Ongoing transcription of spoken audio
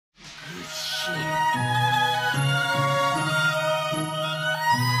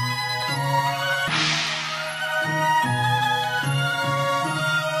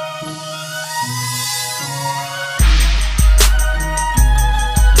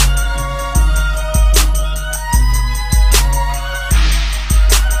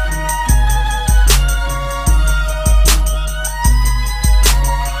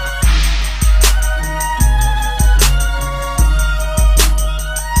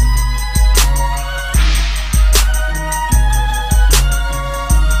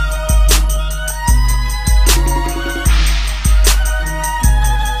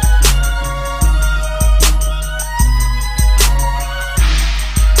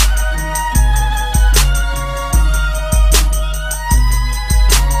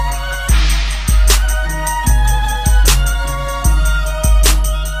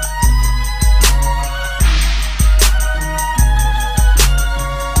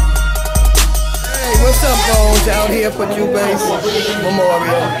some bones out here for Jubei's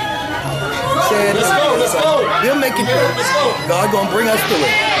memorial. Said, Let's go. We'll make it through. God gonna bring us through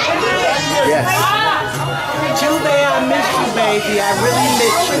it. Yes. Jubei, I miss you, baby. I really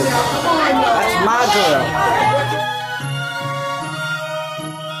miss you. That's my girl.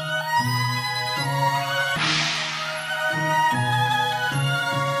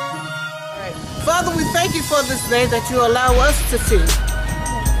 Father, we thank you for this day that you allow us to see,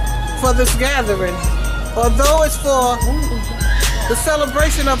 for this gathering. Although it's for the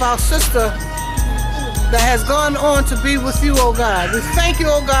celebration of our sister that has gone on to be with you, oh God. We thank you,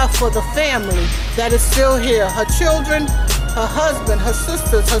 oh God, for the family that is still here. Her children, her husband, her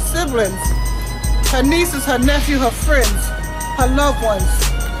sisters, her siblings, her nieces, her nephew, her friends, her loved ones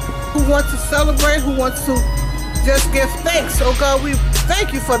who want to celebrate, who want to just give thanks. Oh God, we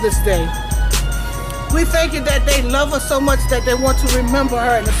thank you for this day. We thank you that they love her so much that they want to remember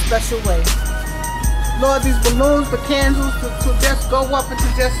her in a special way. Lord, these balloons, the candles, to just go up and to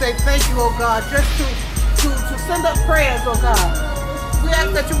just say thank you, oh God, just to send up prayers, oh God. We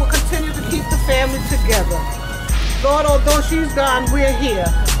ask that you will continue to keep the family together. Lord, although she's gone, we're here.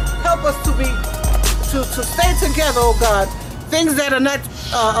 Help us to stay together, oh God. Things that are not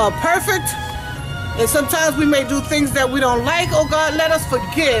perfect, and sometimes we may do things that we don't like, oh God, let us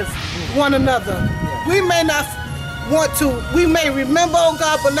forgive one another. We may not want to, we may remember, oh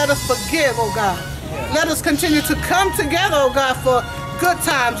God, but let us forgive, oh God. Let us continue to come together, oh God, for good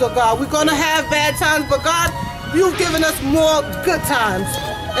times, oh God. We're going to have bad times, but God, you've given us more good times.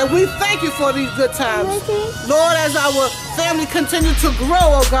 And we thank you for these good times. Lord, as our family continue to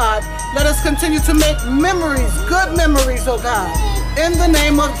grow, oh God, let us continue to make memories, good memories, oh God, in the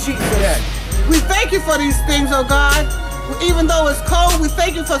name of Jesus. We thank you for these things, oh God. Even though it's cold, we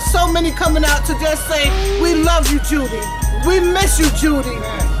thank you for so many coming out to just say, we love you, Judy. We miss you, Judy.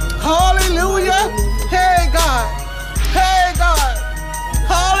 Hallelujah. Hey, God. Hey, God.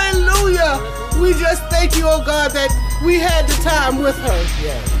 Hallelujah. We just thank you, oh God, that we had the time with her.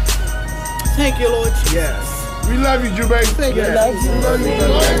 Yes. Thank you, Lord Jesus. Yes. We love you, Jubei. Thank you. Yes. Love you,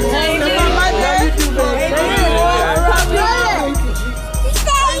 Jubei.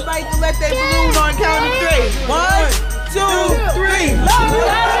 Everybody can let their balloons on count of 3. 1, 2, 3.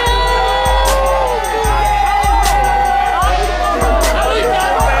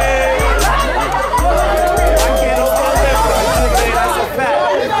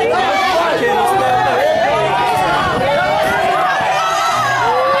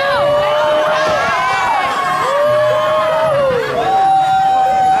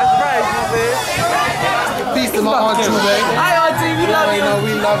 Peace to my Aunt Jubei. Hi, Auntie. We love you.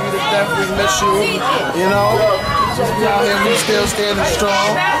 We love you to death. We miss you. You know, just be out here. We still standing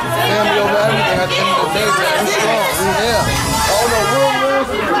strong. Family over everything. At the end of the day, we're strong. We're here. Oh no,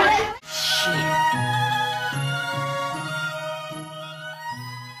 real